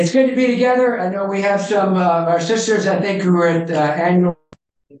It's good to be together. I know we have some our sisters, I think, who are at annual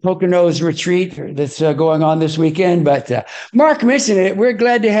Poconos retreat that's going on this weekend. But Mark mentioned it. We're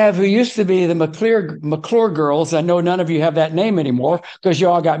glad to have who used to be the McClure girls. I know none of you have that name anymore because you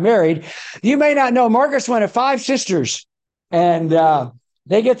all got married. You may not know Margaret's one of five sisters, and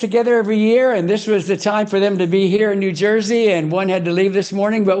they get together every year. And this was the time for them to be here in New Jersey. And one had to leave this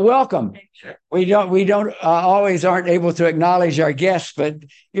morning, but welcome. We don't always aren't able to acknowledge our guests, but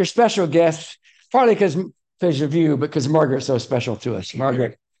you're special guests, partly because of you, but because Margaret's so special to us.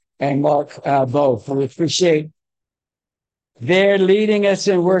 Margaret and Mark both. We appreciate their leading us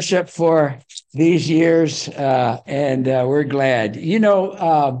in worship for these years, and we're glad.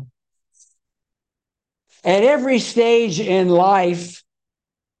 At every stage in life,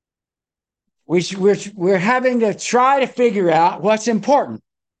 we're having to try to figure out what's important.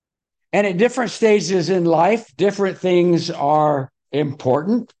 And at different stages in life, different things are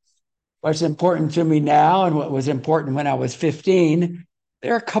important. What's important to me now and what was important when I was 15,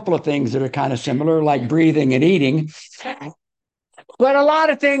 there are a couple of things that are kind of similar, like breathing and eating. But a lot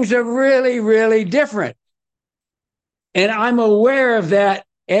of things are really, really different. And I'm aware of that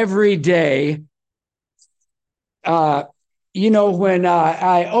every day. When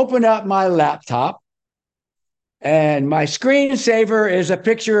I open up my laptop, and my screensaver is a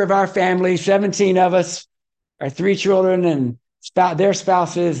picture of our family, 17 of us, our 3 children and their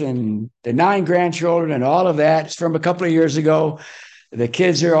spouses and the 9 grandchildren and all of that. It's from a couple of years ago. The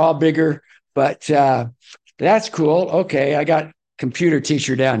kids are all bigger, but that's cool. Okay, I got computer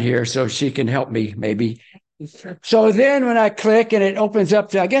teacher down here, so she can help me maybe. So then when I click and it opens up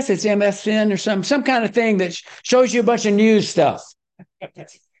to, I guess it's MSN or some kind of thing that shows you a bunch of news stuff.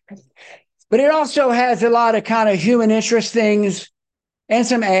 But it also has a lot of kind of human interest things and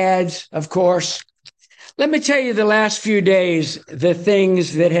some ads, of course. Let me tell you the last few days, the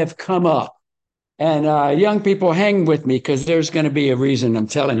things that have come up. And young people, hang with me because there's going to be a reason I'm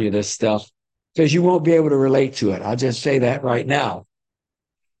telling you this stuff, because you won't be able to relate to it. I'll just say that right now.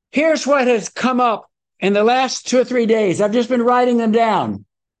 Here's what has come up in the last 2 or 3 days. I've just been writing them down.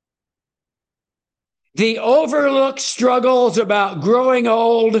 The overlooked struggles about growing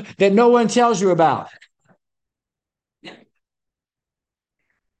old that no one tells you about.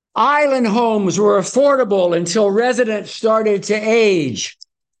 Island homes were affordable until residents started to age.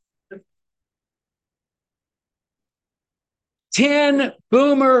 10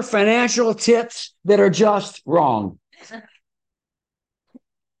 boomer financial tips that are just wrong.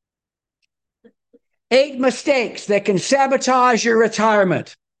 8 mistakes that can sabotage your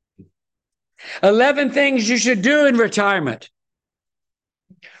retirement. 11 things you should do in retirement.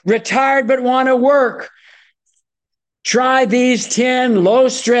 Retired but want to work. Try these 10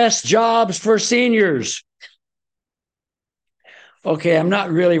 low-stress jobs for seniors. Okay, I'm not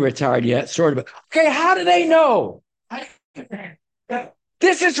really retired yet, sort of. Okay, how do they know?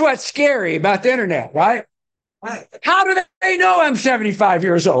 This is what's scary about the internet, right? How do they know I'm 75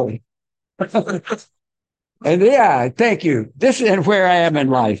 years old? And yeah, thank you. This is where I am in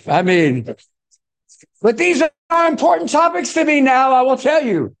life. I mean, but these are important topics to me now, I will tell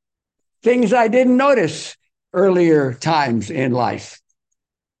you. Things I didn't notice earlier times in life.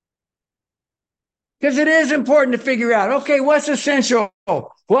 Because it is important to figure out, okay, what's essential?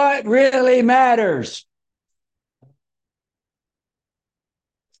 What really matters?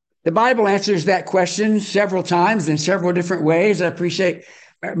 The Bible answers that question several times in several different ways. I appreciate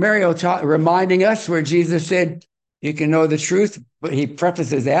Mario reminding us where Jesus said, you can know the truth, but he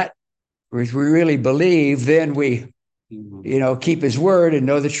prefaces that. If we really believe, then we, keep his word and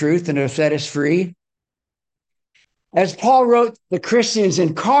know the truth, and it'll set us free. As Paul wrote the Christians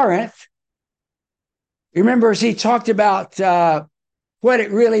in Corinth, remember, as he talked about what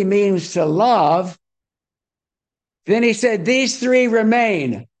it really means to love, then he said, these 3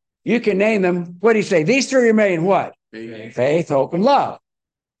 remain. You can name them. What did he say? These 3 remain what? Faith, hope, and love.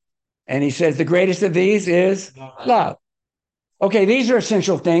 And he says the greatest of these is love. Okay, these are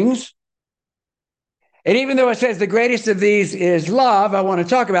essential things. And even though it says the greatest of these is love, I want to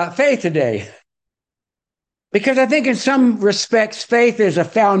talk about faith today. Because I think in some respects, faith is a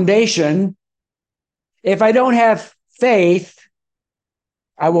foundation. If I don't have faith,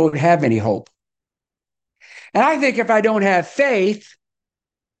 I won't have any hope. And I think if I don't have faith,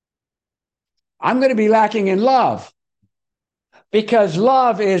 I'm going to be lacking in love. Because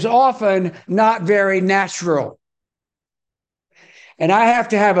love is often not very natural. And I have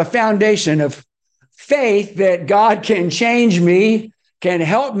to have a foundation of faith that God can change me, can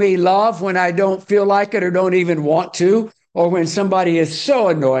help me love when I don't feel like it or don't even want to, or when somebody is so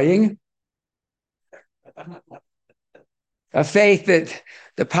annoying. a faith that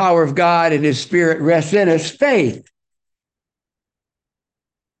the power of God and his Spirit rests in us, faith.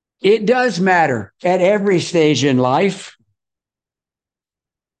 It does matter at every stage in life.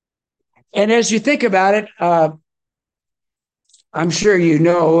 And as you think about it, I'm sure you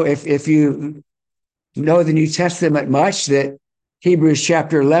know, if you know the New Testament much, that Hebrews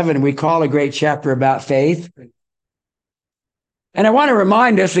chapter 11, we call a great chapter about faith. And I want to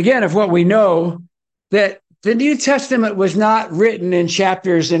remind us again of what we know, that the New Testament was not written in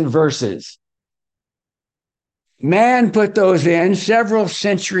chapters and verses. Man put those in several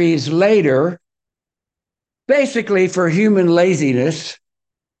centuries later, basically for human laziness,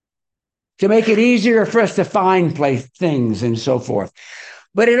 to make it easier for us to find things and so forth.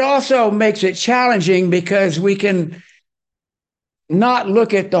 But it also makes it challenging because we can not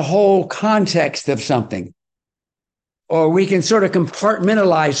look at the whole context of something, or we can sort of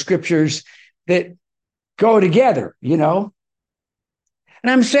compartmentalize scriptures that go together, you know. And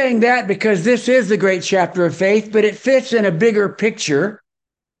I'm saying that because this is the great chapter of faith, but it fits in a bigger picture.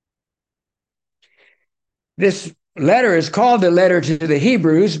 This letter is called the letter to the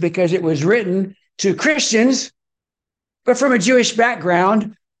Hebrews because it was written to Christians, but from a Jewish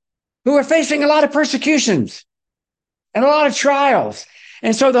background, who are facing a lot of persecutions and a lot of trials.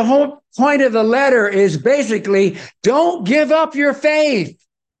 And so the whole point of the letter is basically, don't give up your faith.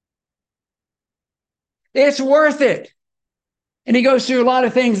 It's worth it. And he goes through a lot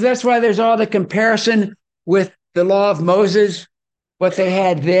of things. That's why there's all the comparison with the law of Moses, what they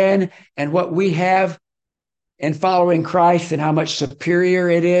had then and what we have in following Christ, and how much superior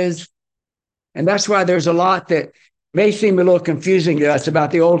it is. And that's why there's a lot that may seem a little confusing to us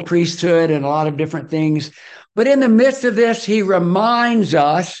about the old priesthood and a lot of different things. But in the midst of this, he reminds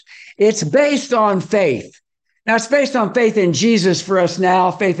us it's based on faith. Now, it's based on faith in Jesus for us now,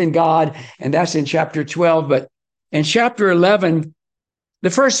 faith in God, and that's in chapter 12. But in chapter 11, the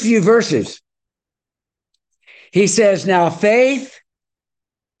first few verses, he says, now faith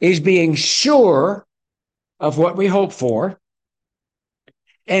is being sure of what we hope for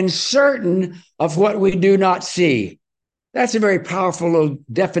and certain of what we do not see. That's a very powerful little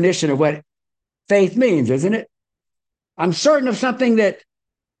definition of what faith means, isn't it? I'm certain of something that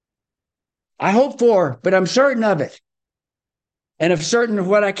I hope for, but I'm certain of it. And of certain of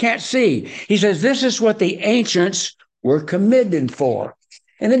what I can't see. He says, this is what the ancients were committed for.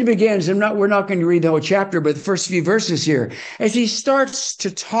 And then he begins, we're not going to read the whole chapter, but the first few verses here, as he starts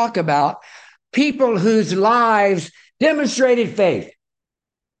to talk about people whose lives demonstrated faith.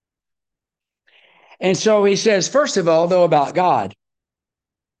 And so he says, first of all, though, about God.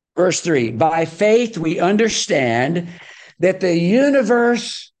 Verse 3, by faith we understand that the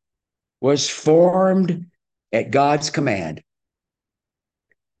universe was formed at God's command,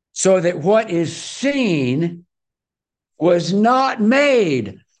 so that what is seen was not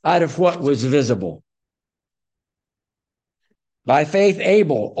made out of what was visible. By faith,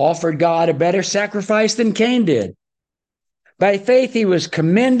 Abel offered God a better sacrifice than Cain did. By faith, he was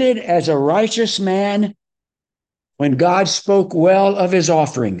commended as a righteous man when God spoke well of his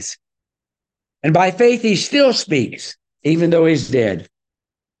offerings. And by faith, he still speaks, even though he's dead.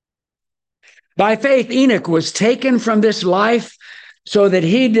 By faith, Enoch was taken from this life so that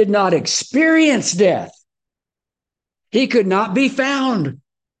he did not experience death. He could not be found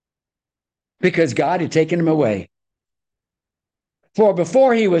because God had taken him away. For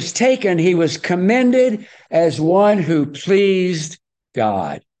before he was taken, he was commended as one who pleased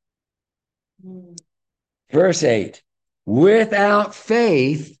God. Verse 8, without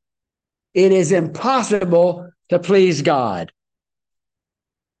faith, it is impossible to please God,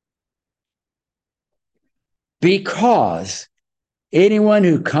 because anyone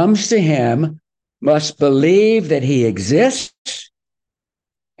who comes to him must believe that he exists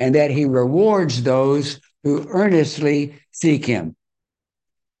and that he rewards those who earnestly seek him.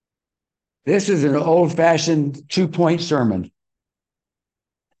 This is an old-fashioned 2-point sermon,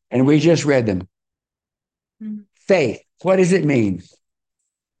 and we just read them. Faith, what does it mean?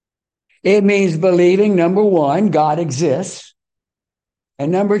 It means believing, number one, God exists,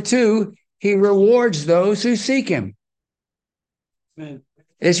 and number two, he rewards those who seek him. Amen.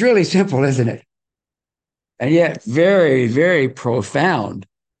 It's really simple, isn't it? And yet very, very profound.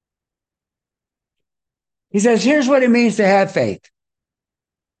 He says, here's what it means to have faith.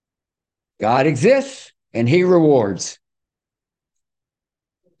 God exists and he rewards.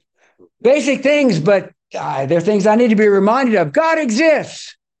 Basic things, but they're things I need to be reminded of. God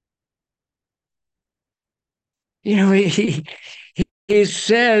exists. You know, he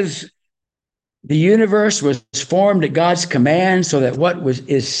says The universe was formed at God's command so that what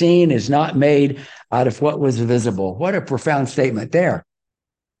is seen is not made out of what was visible. What a profound statement there.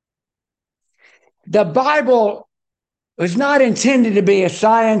 The Bible was not intended to be a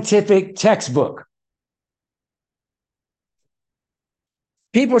scientific textbook.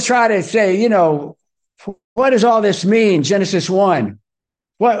 People try to say, what does all this mean? Genesis 1.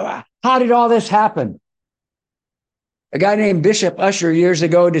 How did all this happen? A guy named Bishop Ussher years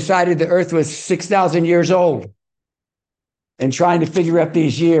ago decided the earth was 6,000 years old and trying to figure out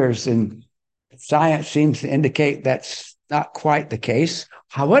these years. And science seems to indicate that's not quite the case.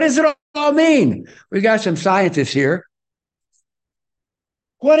 What does it all mean? We got some scientists here.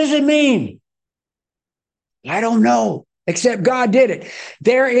 What does it mean? I don't know, except God did it.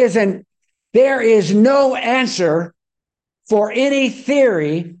 There is no answer for any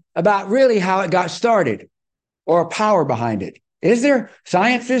theory about really how it got started or a power behind it. Is there?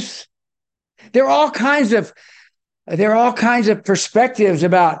 Scientists? There are all kinds of perspectives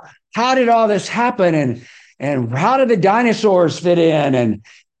about how did all this happen and how did the dinosaurs fit in? And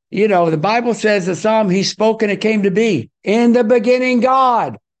the Bible says the Psalm, he spoke and it came to be. In the beginning,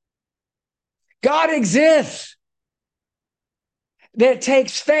 God. God exists. That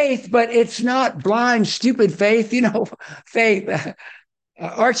takes faith, but it's not blind, stupid faith. Faith.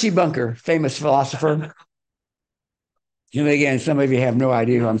 Archie Bunker, famous philosopher. Again, some of you have no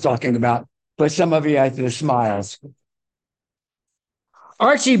idea who I'm talking about, but some of you have the smiles.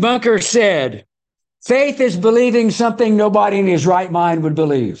 Archie Bunker said, faith is believing something nobody in his right mind would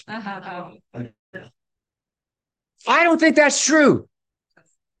believe. I don't think that's true.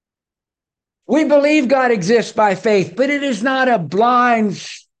 We believe God exists by faith, but it is not a blind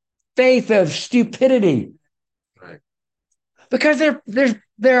faith of stupidity. Right. Because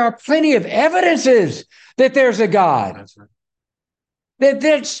there are plenty of evidences that there's a God. That's right.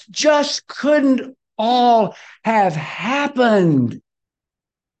 That just couldn't all have happened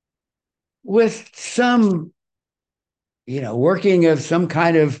with some, working of some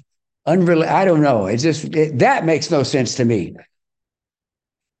kind of unrelated. I don't know. That makes no sense to me.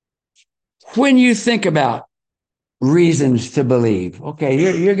 When you think about reasons to believe,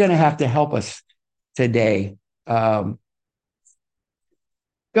 okay, you're going to have to help us today. God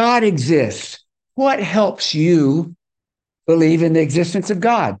exists. What helps you believe in the existence of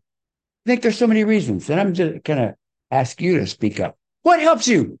God? I think there's so many reasons, and I'm just going to ask you to speak up. What helps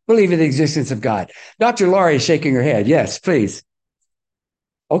you believe in the existence of God? Dr. Laurie is shaking her head. Yes, please.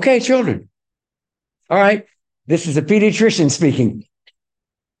 Okay, children. All right. This is a pediatrician speaking.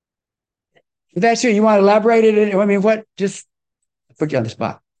 That's you. You want to elaborate it? I mean, what? Just put you on the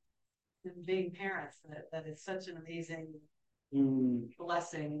spot. Being parents, that is such an amazing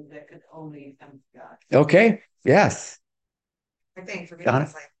blessing that could only come from God. Okay. Yes. I think for me,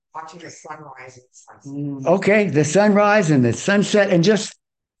 it's like watching the sunrise and sunset. Okay, the sunrise and the sunset, and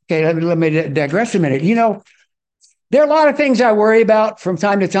let me digress a minute. There are a lot of things I worry about from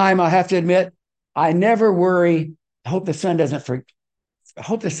time to time. I have to admit, I never worry. I hope the sun doesn't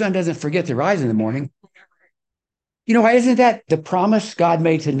forget to rise in the morning. Isn't that the promise God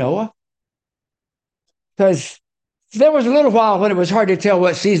made to Noah? Because there was a little while when it was hard to tell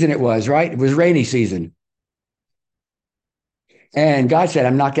what season it was, right? It was rainy season. And God said,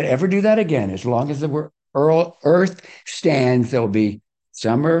 I'm not going to ever do that again. As long as the earth stands, there'll be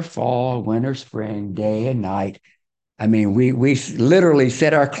summer, fall, winter, spring, day and night. I mean, we literally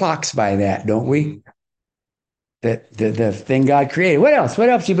set our clocks by that, don't we? That the thing God created. What else? What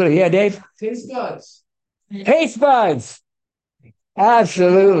else you believe? Yeah, Dave? Taste buds. Taste buds.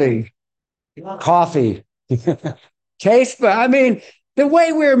 Absolutely. Coffee. Taste buds. I mean, the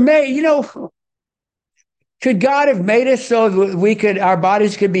way we're made, could God have made us so that our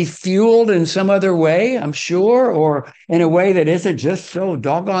bodies could be fueled in some other way, I'm sure, or in a way that isn't just so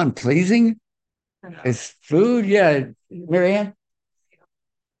doggone pleasing? It's food. Yeah. Marianne?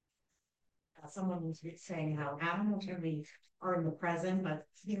 Someone was saying how animals really are in the present, but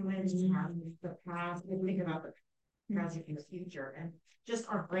humans have the past. We think about the present and the future, and just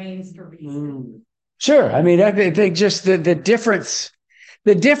our brains to reason. Sure. I mean, I think just the difference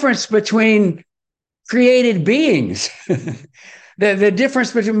between created beings. The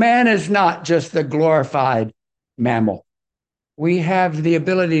difference between man is not just the glorified mammal. We have the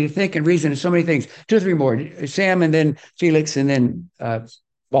ability to think and reason in so many things. 2 or 3 more. Sam, and then Felix, and then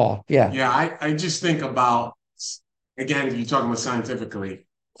Paul. Yeah. Yeah, I just think about, again, you're talking about scientifically,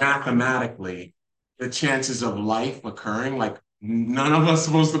 mathematically, the chances of life occurring, like none of us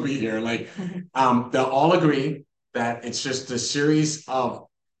supposed to be here. Like they'll all agree that it's just a series of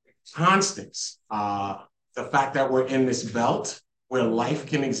constants. The fact that we're in this belt where life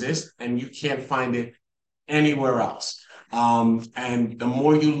can exist and you can't find it anywhere else. And the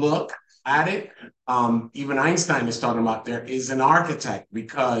more you look at it, even Einstein is talking about there is an architect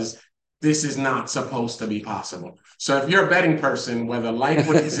because this is not supposed to be possible. So if you're a betting person, whether life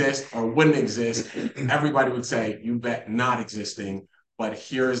would exist or wouldn't exist, everybody would say, you bet not existing, but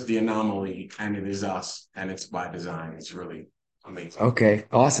here's the anomaly and it is us and it's by design. It's really amazing. Okay,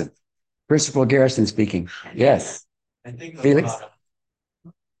 awesome. Principal Garrison speaking. Yes. I think Felix?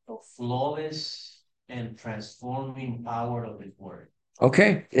 the flawless and transforming power of his word.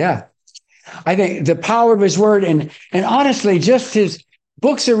 Okay, yeah. I think the power of his word and honestly, just his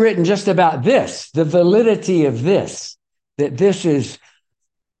books are written just about this, the validity of this, that this is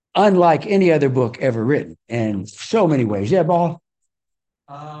unlike any other book ever written in so many ways. Yeah, Paul?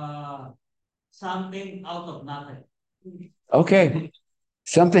 Something out of nothing. Okay.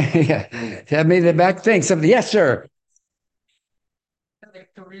 Something, yeah. Tell me the back thing. Something, yes, sir. Like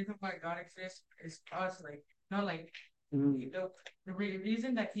the reason why God exists is us, like not like the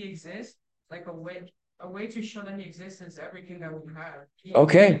reason that he exists, like a way to show that he exists is everything that we have.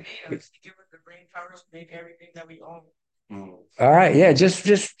 Okay. He made us to give us the brain power to make everything that we own. All right. Yeah.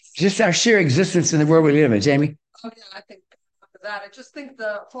 Just our sheer existence in the world we live in. Jamie? Oh, yeah, I think that. I just think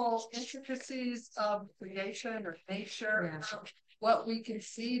the whole intricacies of creation or nature, what we can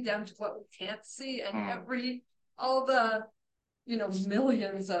see down to what we can't see, and all the,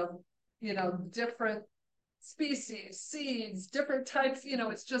 millions of, different species, seeds, different types,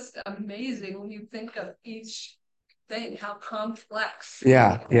 it's just amazing when you think of each thing, how complex.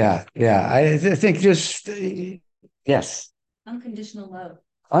 Yeah. I think just, yes. Unconditional love.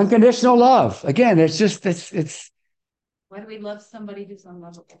 Unconditional love. Again, it's just, it's. Why do we love somebody who's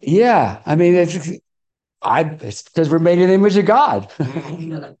unlovable? Yeah. I mean, it's because we're made in the image of God.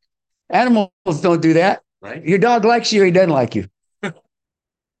 Animals don't do that. Right. Your dog likes you or he doesn't like you.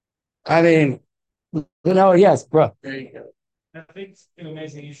 I mean, yes, bro. There you go. I think it's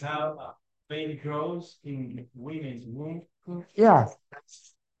amazing is how a baby grows in women's womb. Yeah.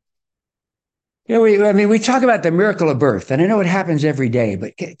 Yeah, we talk about the miracle of birth, and I know it happens every day,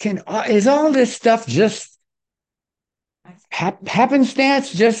 but is all this stuff just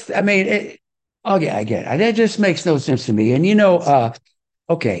happenstance? Just, I get it. That just makes no sense to me. And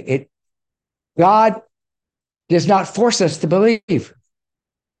God does not force us to believe.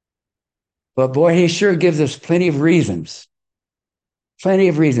 But boy, he sure gives us plenty of reasons. Plenty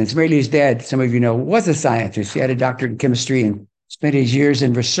of reasons. Mary Lou's dad, some of you know, was a scientist. He had a doctorate in chemistry and spent his years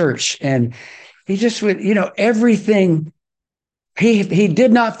in research. And he just would, everything. He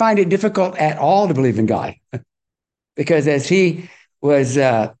did not find it difficult at all to believe in God. Because as he was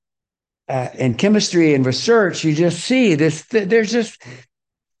in chemistry and research, you just see this, there's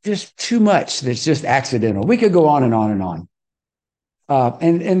just too much that's just accidental. We could go on and on and on.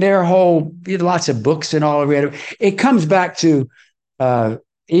 And their whole, lots of books and all of it. It comes back to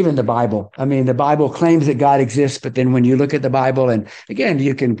even the Bible. I mean, the Bible claims that God exists, but then when you look at the Bible, and again,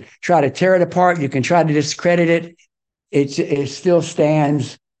 you can try to tear it apart, you can try to discredit it, it still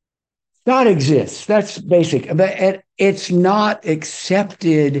stands. God exists. That's basic. But it's not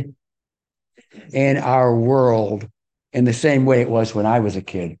accepted in our world in the same way it was when I was a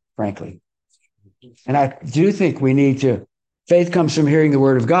kid, frankly. And I do think we need to, faith comes from hearing the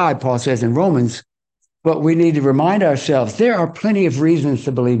word of God, Paul says in Romans, but we need to remind ourselves there are plenty of reasons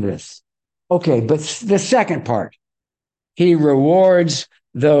to believe this. Okay, but the second part, he rewards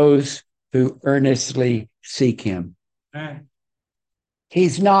those who earnestly seek him.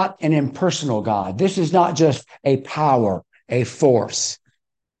 He's not an impersonal God. This is not just a power, a force.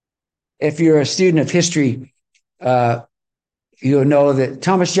 If you're a student of history, you'll know that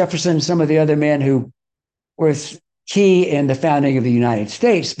Thomas Jefferson, some of the other men who were key in the founding of the United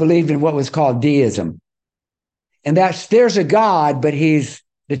States, believed in what was called deism. And there's a God, but he's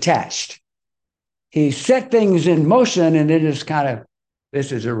detached. He set things in motion, and it is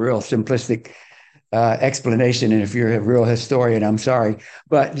this is a real simplistic explanation. And if you're a real historian, I'm sorry,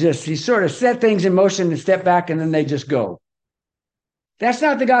 but just he sort of set things in motion and step back, and then they just go. That's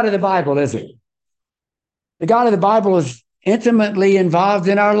not the God of the Bible, is it? The God of the Bible is intimately involved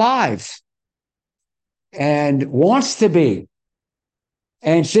in our lives and wants to be,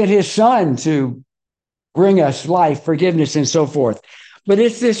 and sent his son to bring us life, forgiveness, and so forth. But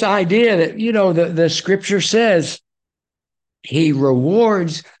it's this idea that, the scripture says he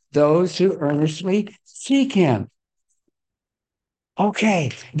rewards those who earnestly seek him.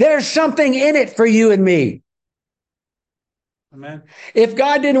 Okay, there's something in it for you and me. Amen. If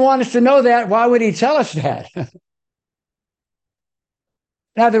God didn't want us to know that, why would he tell us that?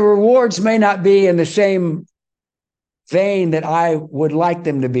 Now, the rewards may not be in the same vein that I would like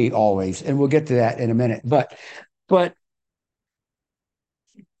them to be always. And we'll get to that in a minute. But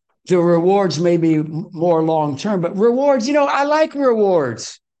the rewards may be more long-term, but rewards, I like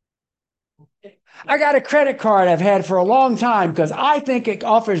rewards. I got a credit card I've had for a long time because I think it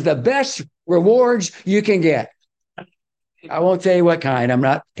offers the best rewards you can get. I won't tell you what kind. I'm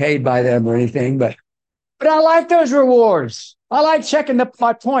not paid by them or anything, but I like those rewards. I like checking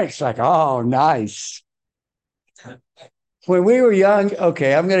my points. Like, oh, nice. When we were young,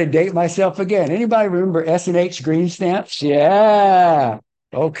 okay, I'm going to date myself again. Anybody remember S&H green stamps? Yeah.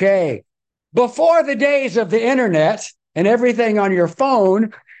 Okay. Before the days of the internet and everything on your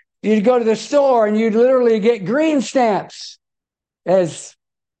phone, you'd go to the store and you'd literally get green stamps as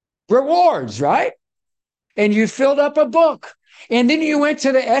rewards, right? And you filled up a book. And then you went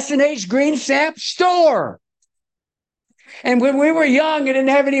to the S&H green stamp store. And when we were young and didn't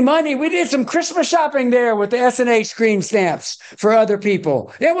have any money, we did some Christmas shopping there with the S&H green stamps for other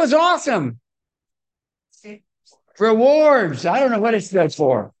people. It was awesome. Rewards. I don't know what it stood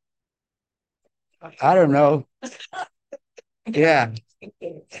for. I don't know. Yeah.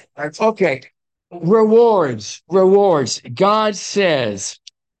 Okay. Rewards. God says,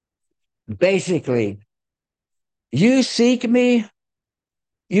 basically, you seek me,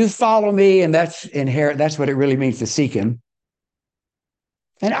 you follow me, and that's inherent. That's what it really means to seek him.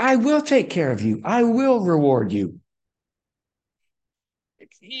 And I will take care of you. I will reward you.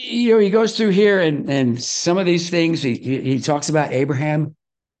 He goes through here and some of these things, he talks about Abraham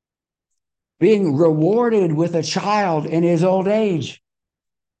being rewarded with a child in his old age.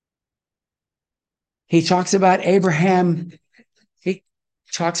 He talks about Abraham. He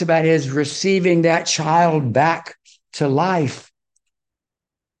talks about his receiving that child back to life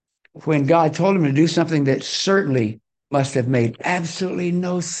when God told him to do something that certainly must have made absolutely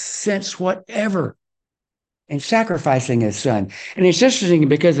no sense whatever in sacrificing his son. And it's interesting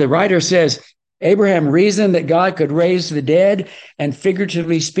because the writer says Abraham reasoned that God could raise the dead, and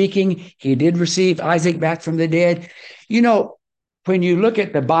figuratively speaking, he did receive Isaac back from the dead. When you look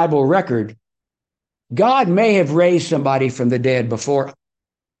at the Bible record, God may have raised somebody from the dead before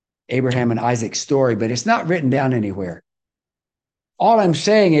Abraham and Isaac's story, but it's not written down anywhere. All I'm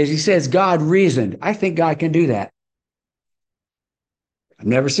saying is he says God reasoned. I think God can do that. I've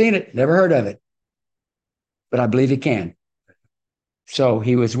never seen it, never heard of it, but I believe he can. So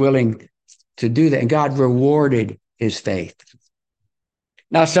he was willing to do that, and God rewarded his faith.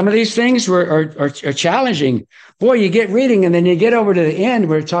 Now, some of these things are challenging. Boy, you get reading, and then you get over to the end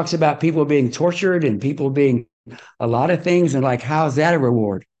where it talks about people being tortured and people being a lot of things, and like, how is that a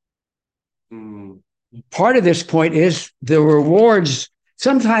reward? Part of this point is the rewards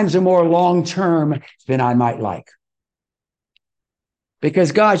sometimes are more long-term than I might like,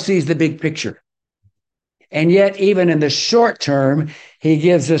 because God sees the big picture. And yet, even in the short term, he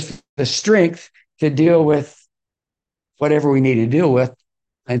gives us the strength to deal with whatever we need to deal with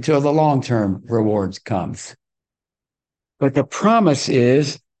until the long-term rewards comes. But the promise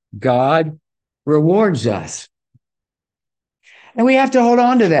is God rewards us. And we have to hold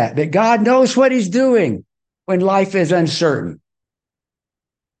on to that God knows what he's doing when life is uncertain.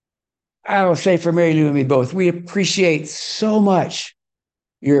 I will say for Mary Lou and me both, we appreciate so much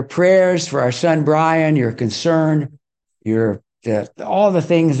your prayers for our son, Brian, your concern, all the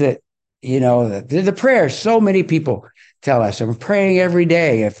things that, the prayers, so many people tell us. I'm praying every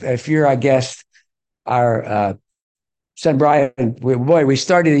day. If you're our guest, our son, Brian, we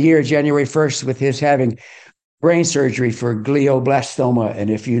started the year January 1st with his having brain surgery for glioblastoma.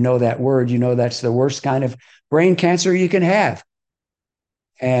 And if you know that word, that's the worst kind of brain cancer you can have.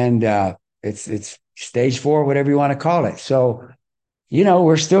 And it's stage 4, whatever you want to call it. So,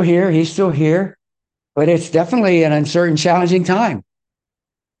 we're still here. He's still here. But it's definitely an uncertain, challenging time.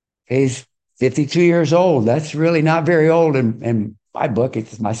 He's 52 years old. That's really not very old in my book.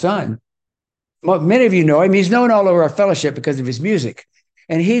 It's my son. Well, many of you know him. He's known all over our fellowship because of his music.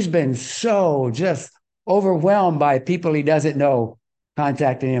 And he's been so just overwhelmed by people he doesn't know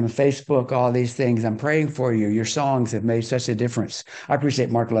contacting him on Facebook, all these things. I'm praying for you. Your songs have made such a difference. I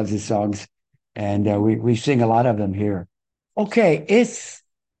appreciate Mark loves his songs. And we sing a lot of them here. Okay,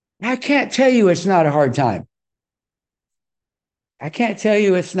 I can't tell you it's not a hard time. I can't tell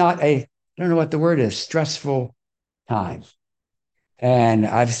you it's not I don't know what the word is, stressful time. And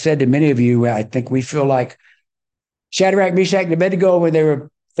I've said to many of you, I think we feel like Shadrach, Meshach, and Abednego when they were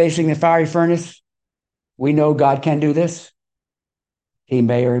facing the fiery furnace. We know God can do this. He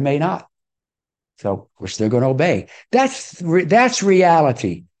may or he may not. So we're still going to obey. That's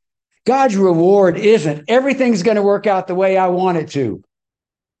reality. God's reward isn't everything's going to work out the way I want it to.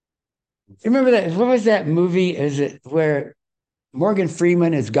 Remember that? What was that movie? Is it where Morgan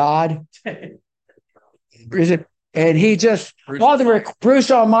Freeman is God? Is it? And he just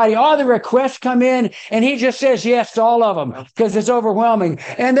Bruce Almighty, all the requests come in, and he just says yes to all of them because it's overwhelming,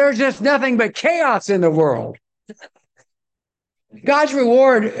 and there's just nothing but chaos in the world. God's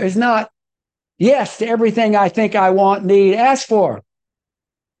reward is not yes to everything I think I want, need, ask for,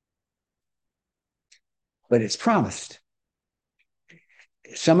 but it's promised.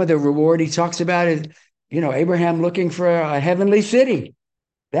 Some of the reward he talks about is, Abraham looking for a heavenly city.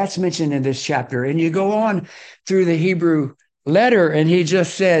 That's mentioned in this chapter. And you go on through the Hebrew letter, and he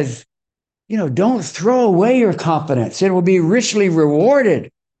just says, don't throw away your confidence. It will be richly rewarded.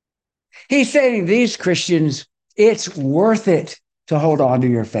 He's saying these Christians, it's worth it to hold on to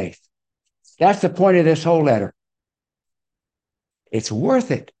your faith. That's the point of this whole letter. It's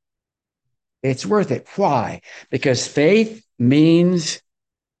worth it. It's worth it. Why? Because faith means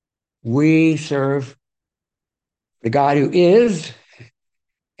we serve the God who is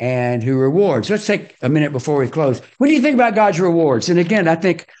and who rewards. Let's take a minute before we close. What do you think about God's rewards? And again, I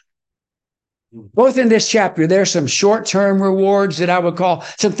think both in this chapter, there's some short-term rewards that I would call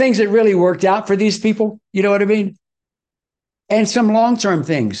some things that really worked out for these people. You know what I mean? And some long-term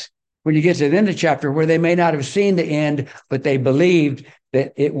things when you get to the end of the chapter where they may not have seen the end, but they believed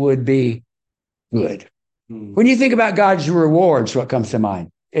that it would be good. When you think about God's rewards, what comes to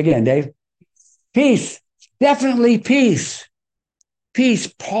mind? Again, Dave? Peace. Definitely peace.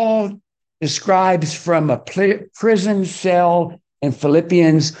 Peace. Paul describes from a prison cell in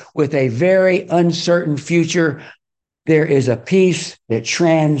Philippians with a very uncertain future. There is a peace that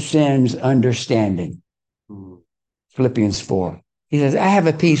transcends understanding. Philippians 4. He says, I have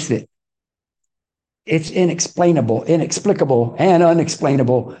a peace that it's inexplicable, and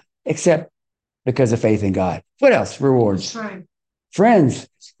unexplainable, except because of faith in God. What else? Rewards. Strength. Friends.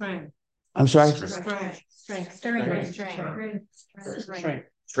 Strength. I'm sorry.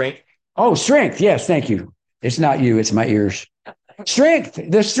 Strength. Oh, strength. Yes, thank you. It's not you, it's my ears. Strength.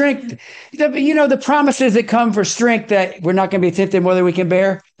 The strength. The promises that come for strength that we're not going to be tempted more than we can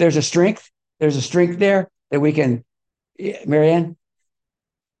bear. There's a strength. There's a strength there that we can. Marianne?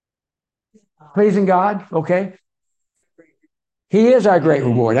 Praising God. Okay. He is our great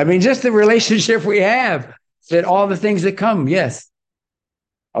reward. I mean, just the relationship we have, that all the things that come. Yes.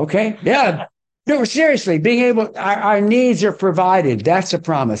 Okay. Yeah. No, seriously, being able, our needs are provided. That's a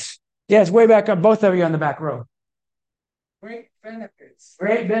promise. Yes, way back up, both of you on the back row. Great benefits.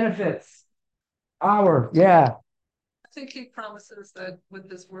 Great benefits. Yeah. I think he promises that with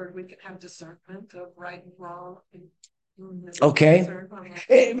this word, we can have discernment of right and wrong. Okay.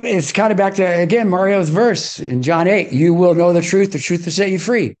 It's kind of back to, again, Mario's verse in John 8. You will know the truth will set you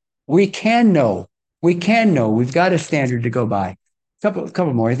free. We can know. We've got a standard to go by.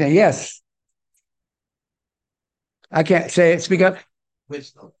 Couple more. Yes. I can't say it. Speak up.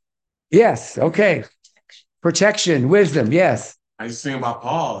 Wisdom. Yes. Okay. Protection, wisdom. Yes. I just think about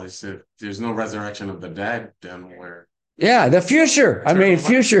Paul. He said, "There's no resurrection of the dead." Then where? Yeah, the future.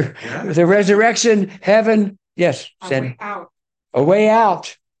 Future. Yeah. The resurrection, heaven. Yes. A way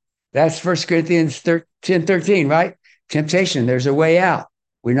out. That's 1 Corinthians 10:13, right? Temptation. There's a way out.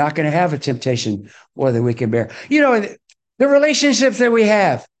 We're not going to have a temptation more than we can bear. The relationships that we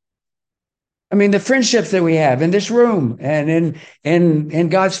have. The friendships that we have in this room and in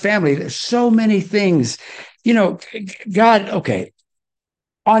God's family. There's so many things. God, okay.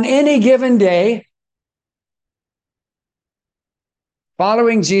 On any given day,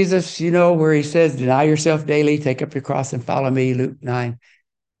 following Jesus, where he says, deny yourself daily, take up your cross and follow me, Luke 9.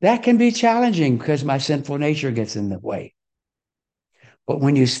 That can be challenging because my sinful nature gets in the way. But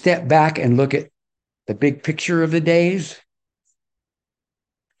when you step back and look at the big picture of the days,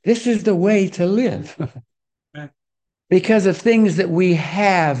 this is the way to live because of things that we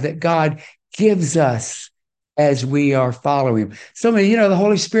have that God gives us as we are following him. So many, the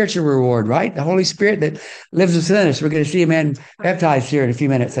Holy Spirit's a reward, right? The Holy Spirit that lives within us. We're going to see a man baptized here in a few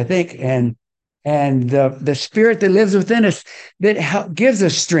minutes, I think. And the Spirit that lives within us that gives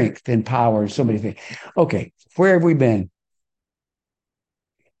us strength and power and so many things. Okay, where have we been?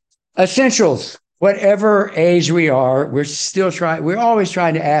 Essentials. Whatever age we are, we're always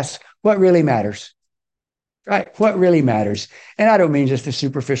trying to ask what really matters, right? What really matters? And I don't mean just the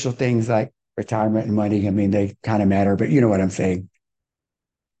superficial things like retirement and money. They kind of matter, but you know what I'm saying.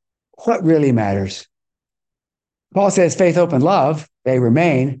 What really matters? Paul says faith, hope, and love, they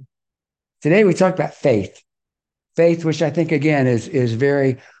remain. Today we talked about faith. Faith, which I think, again, is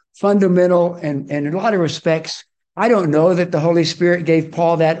very fundamental and in a lot of respects, I don't know that the Holy Spirit gave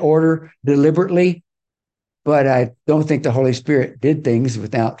Paul that order deliberately. but I don't think the Holy Spirit did things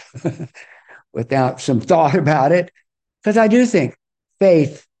without without some thought about it. Because I do think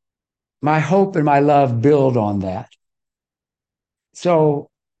faith, my hope and my love build on that. So,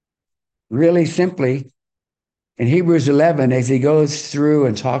 really simply, in Hebrews 11, as he goes through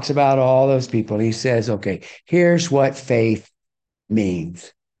and talks about all those people, he says, okay, here's what faith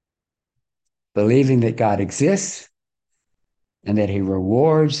means: believing that God exists and that he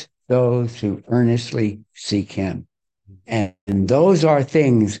rewards those who earnestly seek him. And those are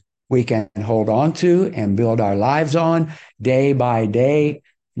things we can hold on to and build our lives on day by day,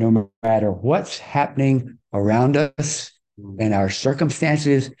 no matter what's happening around us and our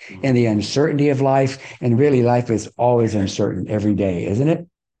circumstances and the uncertainty of life. And really, life is always uncertain every day, isn't it?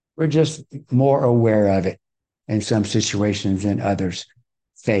 We're just more aware of it in some situations than others.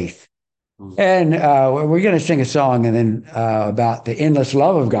 Faith. And we're going to sing a song and then about the endless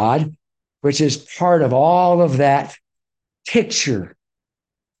love of God, which is part of all of that picture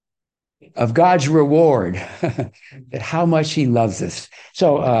of God's reward, that how much he loves us.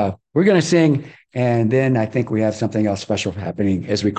 So we're going to sing, and then I think we have something else special happening as we